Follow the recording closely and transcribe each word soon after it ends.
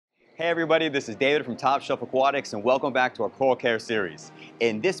Hey everybody, this is David from Top Shelf Aquatics and welcome back to our coral care series.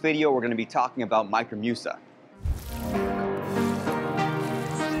 In this video, we're going to be talking about Micromussa.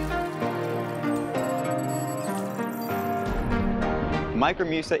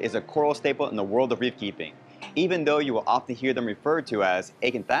 Micromussa is a coral staple in the world of reef keeping. Even though you will often hear them referred to as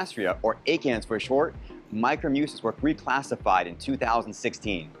acanthastrea or Acans for short, Micromussas were reclassified in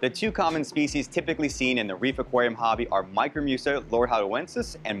 2016. The two common species typically seen in the reef aquarium hobby are Micromussa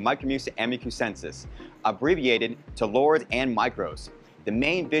Lordhowensis and Micromussa Amakusensis, abbreviated to Lords and Micros. The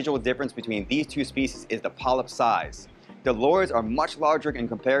main visual difference between these two species is the polyp size. The Lords are much larger in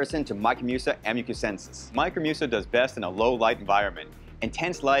comparison to Micromussa Amakusensis. Micromussa does best in a low light environment.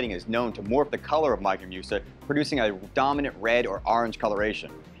 Intense lighting is known to morph the color of Micromussa, producing a dominant red or orange coloration.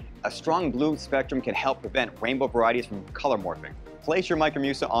 A strong blue spectrum can help prevent rainbow varieties from color morphing. Place your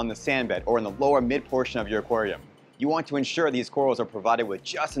Micromussa on the sandbed or in the lower mid portion of your aquarium. You want to ensure these corals are provided with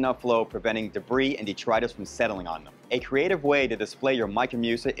just enough flow, preventing debris and detritus from settling on them. A creative way to display your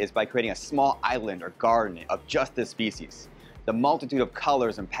Micromussa is by creating a small island or garden of just this species. The multitude of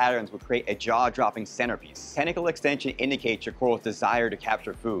colors and patterns will create a jaw-dropping centerpiece. Tentacle extension indicates your coral's desire to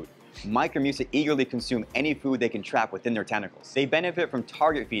capture food. Micromussa eagerly consume any food they can trap within their tentacles. They benefit from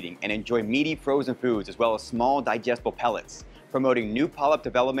target feeding and enjoy meaty frozen foods as well as small digestible pellets, promoting new polyp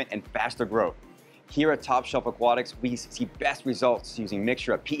development and faster growth. Here at Top Shelf Aquatics, we see best results using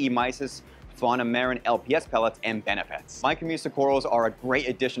mixture of PE mysis, Fauna Marin LPS pellets, and benefits. Micromussa corals are a great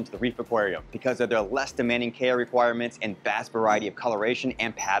addition to the reef aquarium because of their less demanding care requirements and vast variety of coloration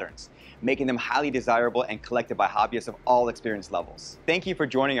and patterns, making them highly desirable and collected by hobbyists of all experience levels. Thank you for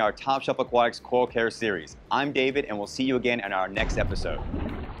joining our Top Shelf Aquatics Coral Care series. I'm David, and we'll see you again in our next episode.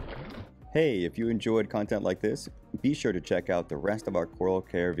 Hey, if you enjoyed content like this, be sure to check out the rest of our Coral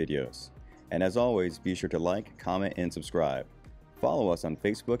Care videos. And as always, be sure to like, comment, and subscribe. Follow us on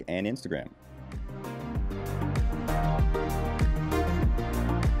Facebook and Instagram.